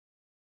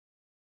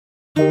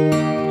Okay,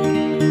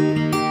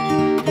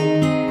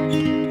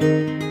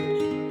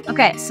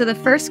 so the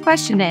first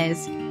question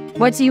is,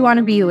 what do you want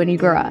to be when you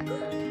grow up?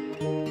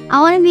 I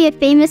want to be a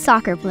famous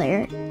soccer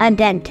player, a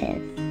dentist,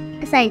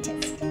 a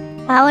scientist.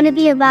 I want to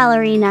be a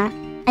ballerina,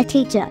 a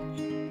teacher.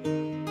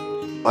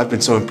 I've been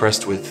so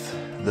impressed with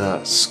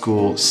the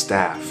school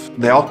staff.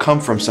 They all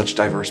come from such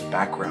diverse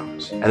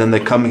backgrounds, and then they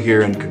come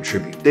here and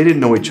contribute. They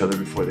didn't know each other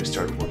before they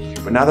started working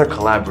here, but now they're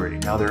collaborating,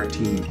 now they're a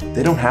team.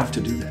 They don't have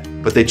to do that,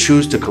 but they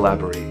choose to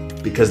collaborate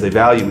because they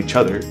value each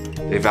other,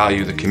 they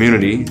value the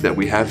community that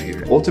we have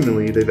here.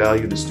 Ultimately, they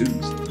value the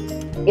students.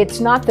 It's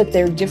not that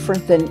they're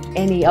different than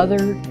any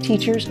other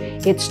teachers,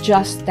 it's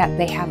just that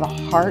they have a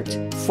heart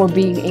for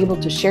being able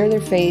to share their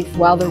faith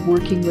while they're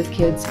working with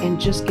kids and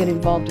just get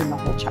involved in the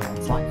whole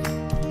child's life.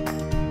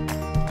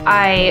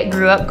 I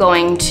grew up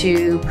going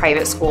to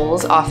private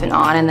schools off and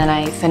on, and then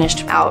I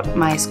finished out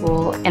my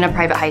school in a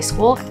private high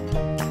school.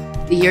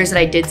 The years that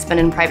I did spend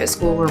in private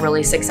school were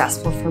really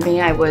successful for me.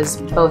 I was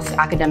both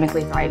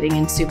academically thriving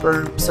and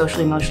super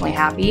socially, emotionally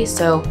happy.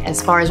 So as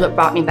far as what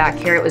brought me back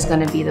here, it was going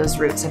to be those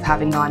roots of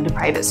having gone to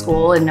private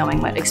school and knowing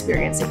what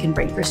experience it can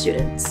bring for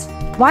students.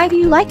 Why do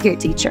you like your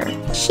teacher?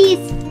 She's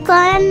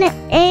fun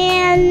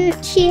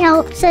and she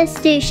helps us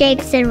do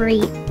shapes and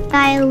read.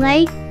 I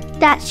like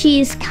that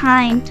she's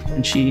kind.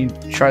 And she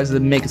tries to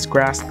make us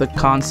grasp the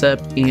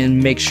concept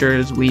and make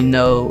sure we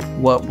know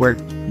what we're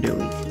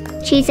doing.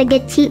 She's a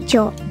good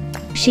teacher.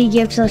 She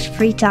gives us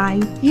free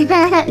time.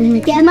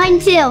 Yeah, mine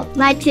too.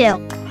 Mine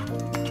too.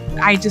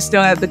 I just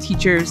know that the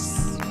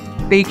teachers,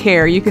 they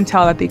care. You can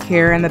tell that they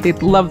care and that they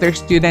love their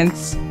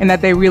students and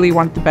that they really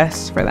want the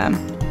best for them.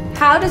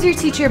 How does your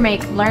teacher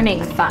make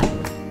learning fun?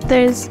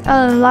 There's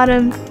a lot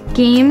of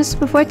games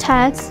before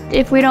tests.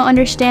 If we don't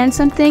understand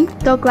something,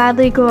 they'll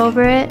gladly go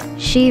over it.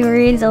 She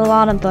reads a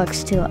lot of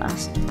books to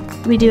us.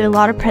 We do a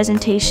lot of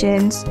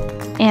presentations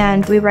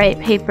and we write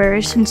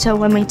papers, and so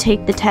when we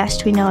take the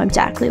test, we know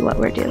exactly what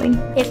we're doing.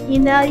 If you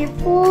know your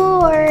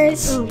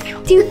fours, 2,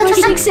 4,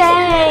 6, 8.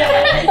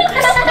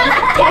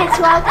 That's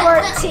 12,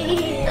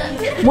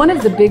 14. One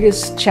of the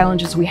biggest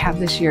challenges we have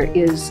this year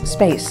is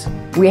space.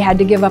 We had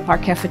to give up our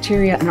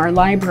cafeteria and our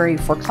library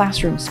for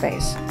classroom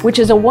space, which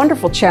is a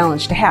wonderful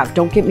challenge to have,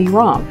 don't get me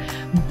wrong.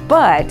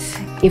 But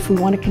if we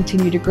want to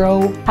continue to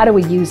grow, how do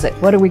we use it?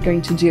 What are we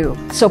going to do?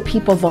 So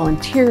people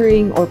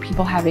volunteering or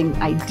people having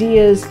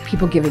ideas,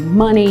 people giving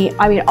money,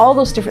 I mean, all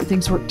those different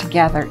things work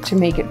together to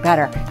make it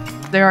better.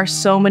 There are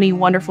so many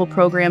wonderful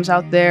programs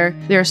out there.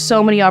 There are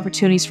so many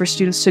opportunities for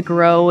students to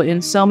grow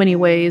in so many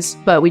ways,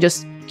 but we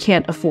just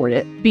can't afford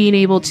it. Being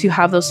able to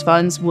have those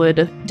funds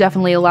would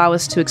definitely allow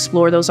us to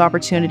explore those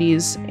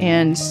opportunities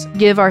and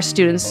give our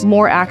students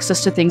more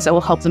access to things that will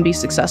help them be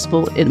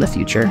successful in the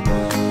future.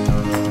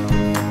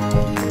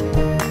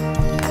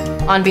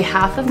 On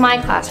behalf of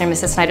my classroom,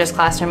 Mrs. Snyder's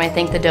classroom, I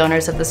thank the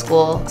donors of the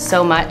school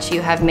so much.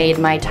 You have made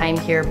my time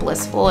here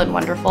blissful and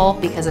wonderful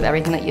because of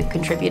everything that you've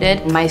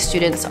contributed. My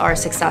students are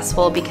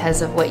successful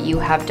because of what you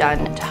have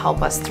done to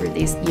help us through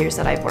these years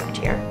that I've worked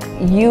here.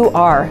 You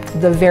are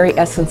the very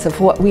essence of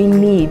what we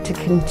need to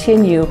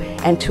continue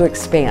and to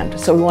expand.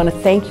 So we want to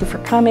thank you for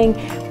coming,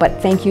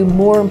 but thank you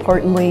more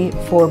importantly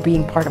for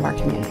being part of our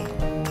community.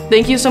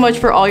 Thank you so much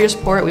for all your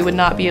support. We would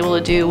not be able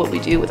to do what we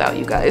do without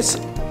you guys.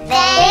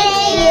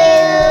 Thank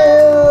you.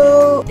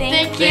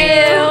 Thank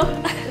you.